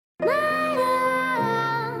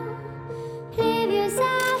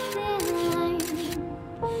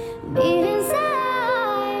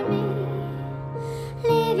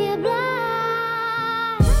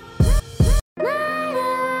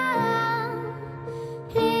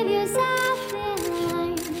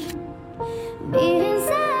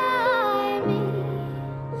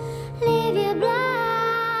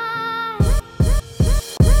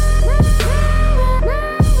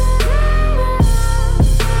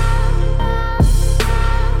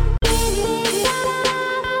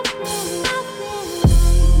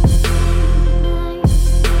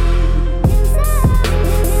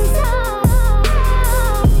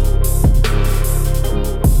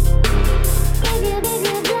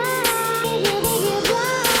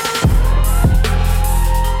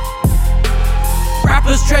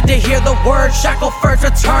to hear the word Shackelford's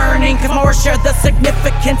returning, cause more share the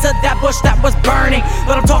significance of that bush that was burning.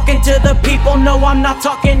 But I'm talking to the people, no I'm not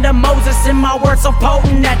talking to Moses. And my words so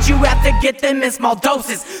potent that you have to get them in small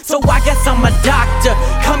doses. So I guess I'm a doctor,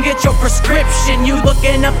 come get your prescription. You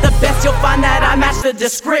looking up the best, you'll find that I match the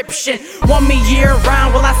description. Want me year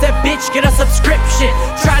round, well I said bitch get a subscription.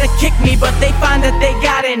 Try to kick me but they find that they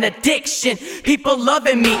got an addiction. People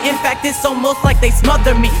loving me, in fact it's almost like they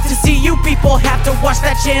smother me. To see you people have to watch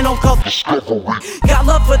that channel called Discovery. Got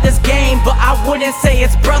love for this game but I wouldn't say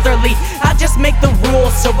it's brotherly. I just make the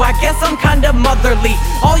rules so I guess I'm kinda motherly.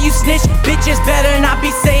 All you snitch bitches better not be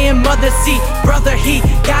saying mother see. Brother he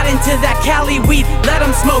got into that Cali weed. Let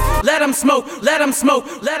him smoke, let him smoke, let him smoke,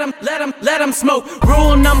 let him smoke.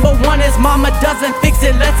 Rule number one is mama doesn't fix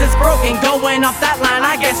it unless it's broken. Going off that line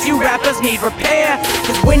I guess you rappers need repair.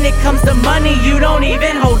 Cause when it comes to money you don't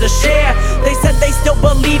even hold a share. They said they still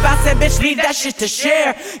believe, I said bitch leave that shit to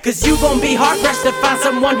share. Cause you gon' be hard pressed to find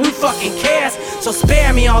someone who fucking cares. So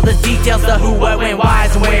spare me all the details of who, what, when,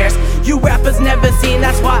 why's, and where's. You rappers never seen,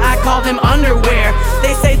 that's why I call them underwear.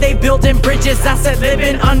 They say they building bridges, I said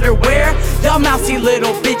living underwear. Y'all mousy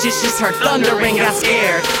little bitches just heard thunder and got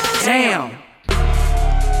scared. Damn.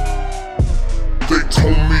 They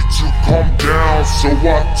told me to calm down, so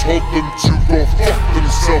I told them to go fuck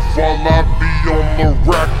themselves. While I be on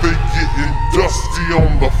the rack, they getting dusty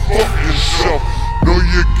on the fucking shelf. Know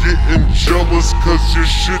you're getting jealous cause your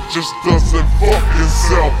shit just doesn't fucking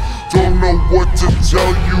sell. Don't know what to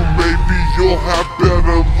tell you, maybe you'll have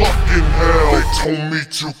better luck in hell. They told me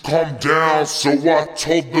to calm down, so I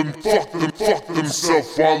told them fuck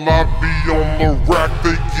themselves. While I be on the rack,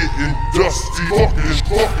 they getting dusty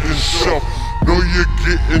fucking shelf. Know you're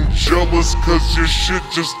getting jealous cause your shit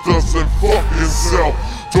just doesn't fucking sell.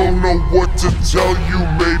 Don't know what to tell you,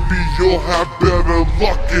 maybe you'll have better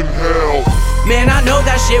luck in hell. Man, I know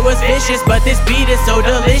that shit was vicious, but this beat is so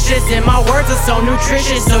delicious and my words are so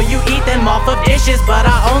nutritious. So you eat them off of dishes, but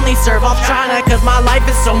I only serve off China cause my life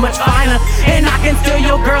is so much finer. And I can steal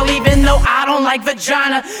your girl even though I don't like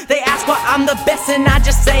vagina. They ask why I'm the best and I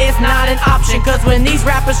just say it's not an option. Cause when these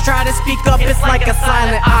rappers try to speak up, it's like a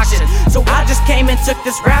silent auction. So I just came and took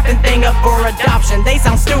this rapping thing up for adoption. They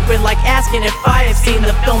sound stupid like asking if I have seen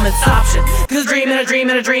the film Inception. Cause dreaming a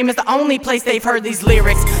dream and a dream is the only place they've heard these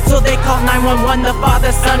lyrics. So they call 911, the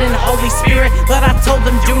Father, Son, and Holy Spirit. But I told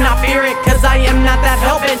them do not fear it, cause I am not that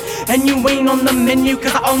helping. And you ain't on the menu,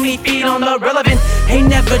 cause I only feed on the relevant. Ain't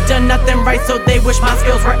never done nothing right, so they wish my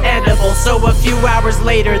skills were edible. So a few hours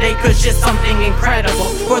later, they could shit something incredible.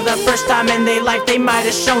 For the first time in their life, they might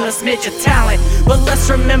have shown a smidge of talent. But let's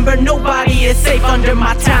remember, nobody is safe under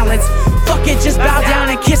my talents. Fuck it, just bow down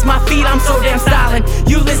and kiss my feet, I'm so damn styling.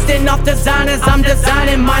 You listing off designers, I'm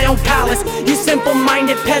designing my own palace. You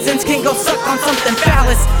simple-minded peasants can go suck on something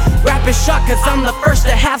phallus. Rap is shot cause I'm the first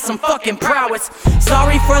to have some fucking prowess.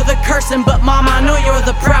 Sorry for the cursing, but mom, I know you're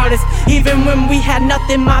the proudest. Even when we had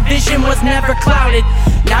nothing, my vision was never clouded.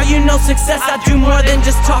 Now you know success, I do more than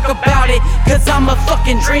just talk about it. Cause I'm a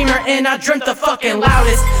fucking dreamer and I dreamt the fucking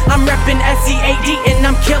loudest. I'm reppin' SEAD and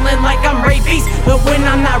I'm killing like I'm Ray Beatz. But when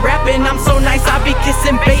I'm not rapping, I'm so nice, I be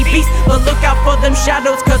kissing babies. But look out for them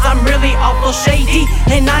shadows cause I'm really awful shady.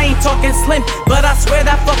 And I ain't talking slim, but I swear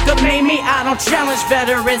that fucker made me. I don't challenge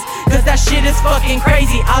veterans, cause that shit is fucking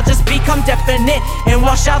crazy. I'll just become definite and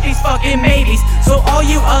wash out these fucking maybes. So all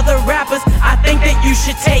you other rappers, I think that you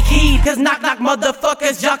should take heed. Cause knock knock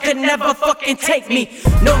motherfuckers, y'all could never fucking take me.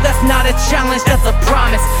 No, that's not a challenge, that's a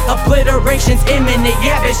promise. Obliteration's imminent,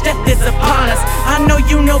 yeah bitch, death is upon us. I know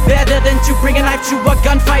you know better than to bring a knife to a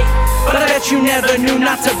gunfight, but I bet you never knew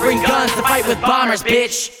not to bring guns to fight with bombers,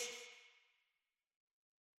 bitch.